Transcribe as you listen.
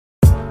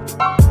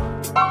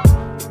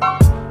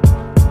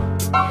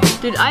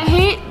Dude, I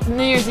hate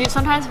New Year's Eve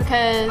sometimes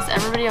because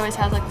everybody always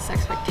has like this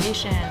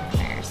expectation for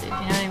New Year's Eve. You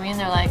know what I mean?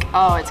 They're like,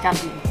 oh, it's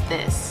gotta be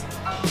this.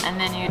 And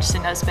then you just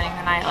end up spending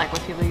the night like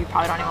with people you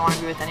probably don't even want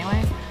to be with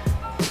anyway.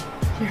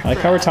 I like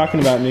how we're talking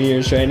about New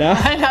Year's right now.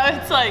 I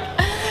know, it's like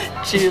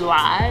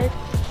July.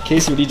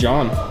 Casey, what are you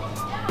drawing?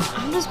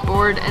 I'm just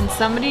bored, and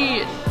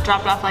somebody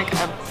dropped off like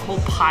a whole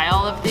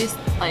pile of these,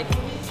 like,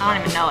 I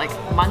don't even know, like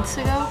months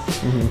ago.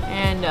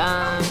 And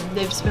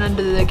they've just been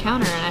under the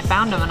counter, and I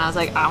found them, and I was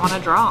like, I want to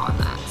draw on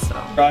that, so.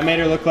 I made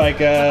her look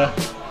like,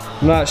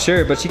 I'm not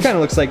sure, but she kind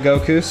of looks like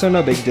Goku, so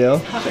no big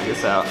deal. Check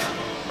this out.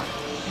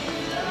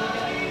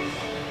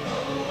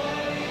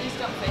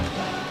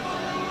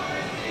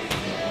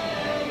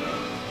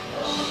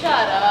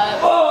 Shut up.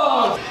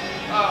 Oh,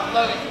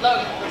 Logan,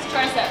 it's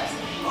triceps.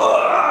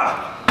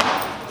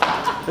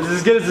 This is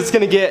as good as it's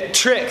gonna get.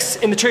 Tricks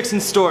in the Tricks in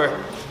store.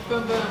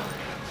 Boom, boom.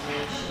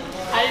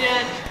 How you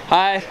doing?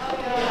 Hi.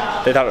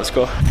 They thought it was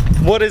cool.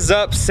 What is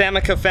up,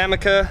 Samica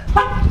Famica?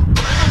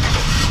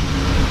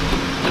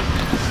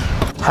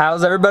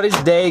 How's everybody's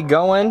day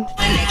going?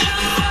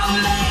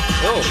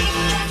 Whoa.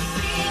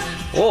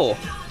 Whoa.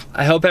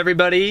 I hope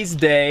everybody's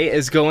day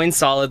is going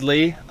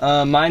solidly.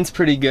 Mine's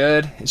pretty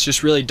good. It's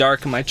just really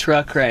dark in my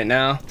truck right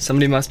now.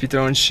 Somebody must be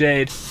throwing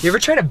shade. You ever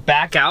try to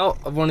back out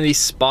of one of these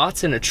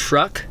spots in a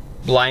truck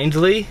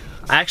blindly?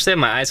 I actually have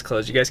my eyes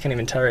closed. You guys can't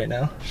even tell right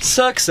now.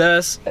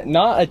 Success.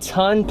 Not a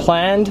ton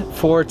planned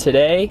for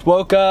today.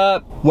 Woke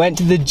up, went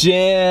to the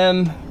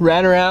gym,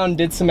 ran around,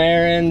 did some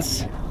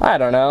errands. I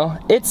don't know.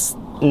 It's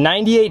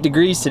 98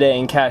 degrees today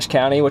in Cache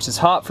County, which is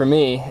hot for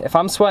me. If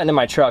I'm sweating in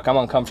my truck, I'm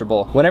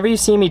uncomfortable. Whenever you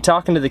see me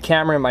talking to the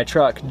camera in my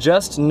truck,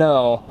 just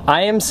know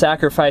I am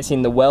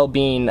sacrificing the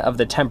well-being of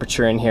the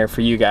temperature in here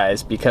for you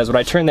guys, because when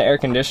I turn the air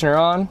conditioner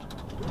on,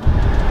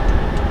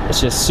 it's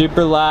just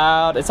super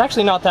loud. It's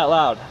actually not that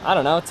loud. I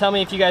don't know, tell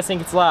me if you guys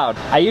think it's loud.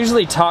 I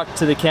usually talk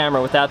to the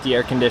camera without the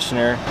air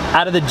conditioner.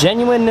 Out of the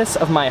genuineness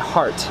of my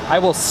heart, I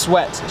will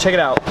sweat. Check it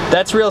out.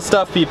 That's real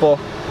stuff, people.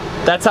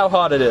 That's how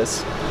hot it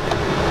is.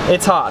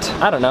 It's hot.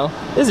 I don't know.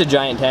 This is a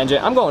giant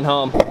tangent. I'm going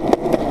home.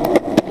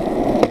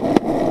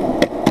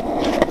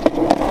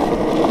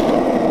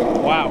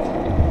 Wow.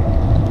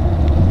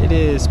 It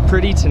is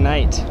pretty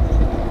tonight.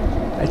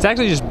 It's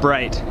actually just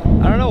bright.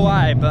 I don't know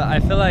why, but I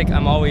feel like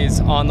I'm always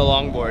on the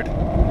longboard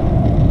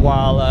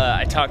while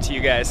I talk to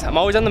you guys. I'm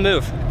always on the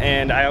move,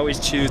 and I always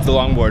choose the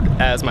longboard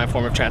as my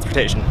form of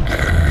transportation.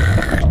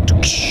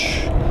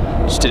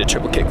 Just did a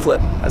triple kickflip.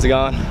 How's it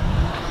going?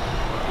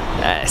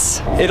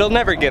 Nice. It'll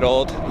never get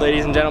old,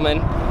 ladies and gentlemen.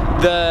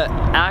 The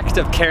act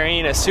of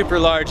carrying a super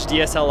large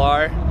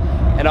DSLR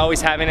and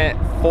always having it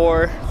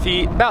 4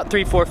 feet, about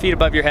 3-4 feet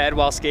above your head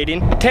while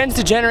skating, tends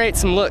to generate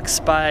some looks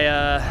by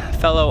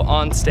fellow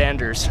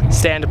on-standers,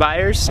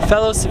 stand-byers,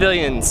 fellow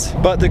civilians.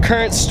 But the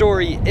current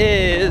story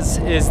is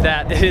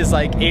that it is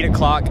like 8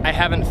 o'clock. I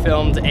haven't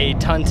filmed a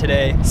ton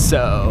today,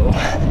 so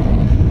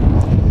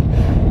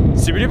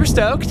super duper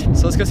stoked.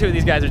 So let's go see what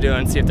these guys are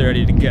doing, see if they're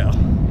ready to go.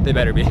 They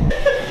better be.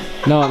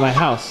 No, at my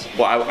house.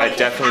 Well, I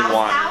definitely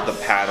want the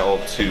paddle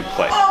to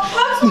play.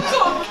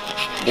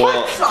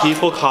 Well,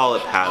 people call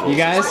it paddle. You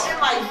guys,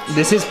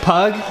 this is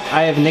Pug.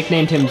 I have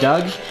nicknamed him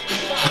Doug.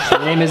 His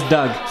name is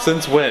Doug.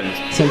 Since when?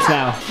 Since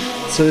now.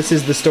 So this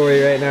is the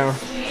story right now.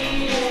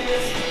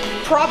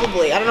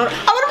 Probably. I don't know.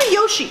 I want to be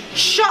Yoshi.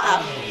 Shut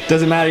up.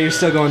 Doesn't matter, you're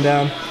still going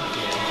down.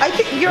 I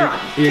think you're on.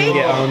 You're gonna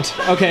get owned.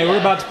 Okay,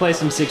 we're about to play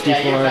some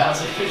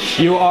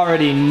 64. You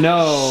already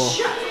know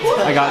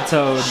I got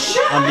towed.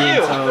 I'm being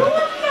towed.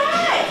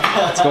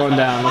 It's going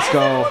down. Let's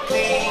go.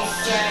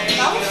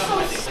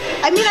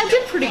 I mean, I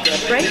did pretty good,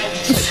 right?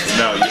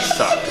 No, you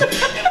suck.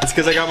 It's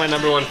because I got my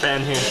 #1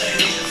 fan here.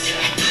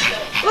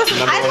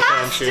 Listen, I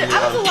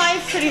was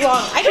alive pretty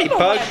long. I don't know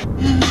Pug.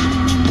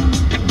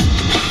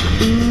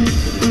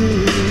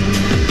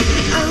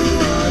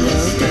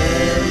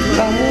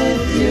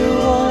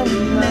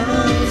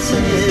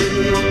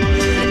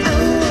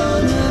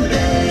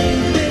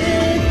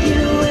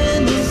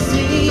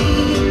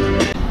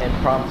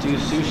 Impromptu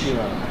sushi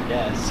run, I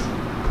guess.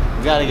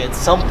 We gotta get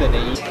something to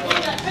eat.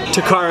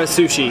 Takara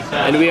Sushi,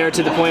 and we are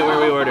to the point where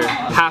we order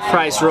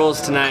half-price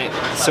rolls tonight,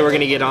 so we're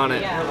gonna get on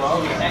it.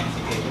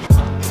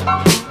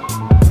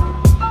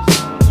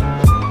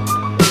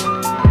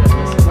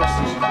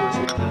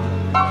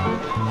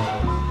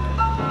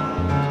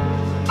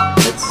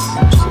 It's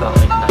just about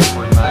like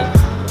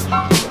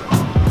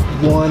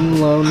 9.5.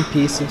 One lone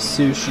piece of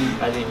sushi.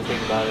 I didn't even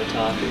think about it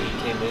until after we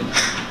came in.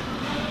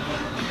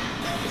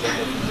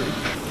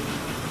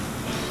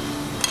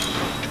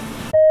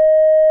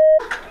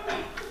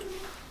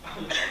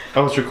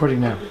 Oh, it's recording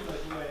now.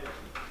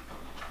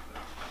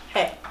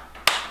 Hey.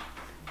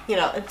 You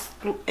know,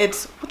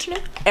 it's what's your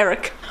name?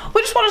 Eric.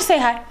 We just want to say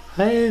hi.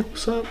 Hey,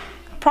 what's up?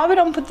 Probably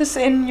don't put this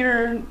in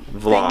your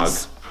Vlog,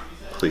 things.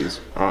 please.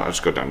 I'll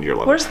just go down to your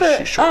level. Where's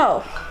the,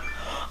 oh,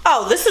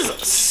 this is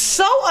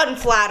so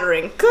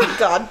unflattering. Good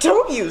God,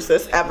 don't use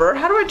this ever.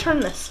 How do I turn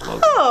this? We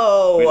just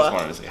Oh.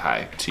 wanted to say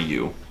hi to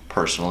you,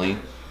 personally.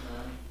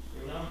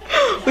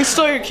 We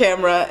stole your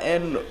camera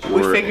and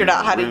we We're figured in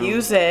out how to the room.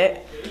 use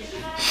it.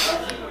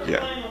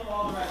 Yeah.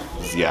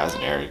 This is Yaz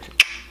and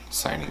Eric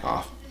signing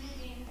off.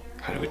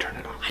 How do we turn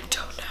it off? I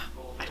don't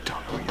know. I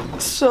don't know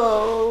yet.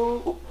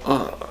 So,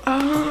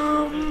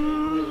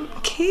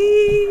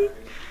 okay.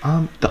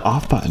 The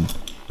off button.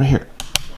 Right here.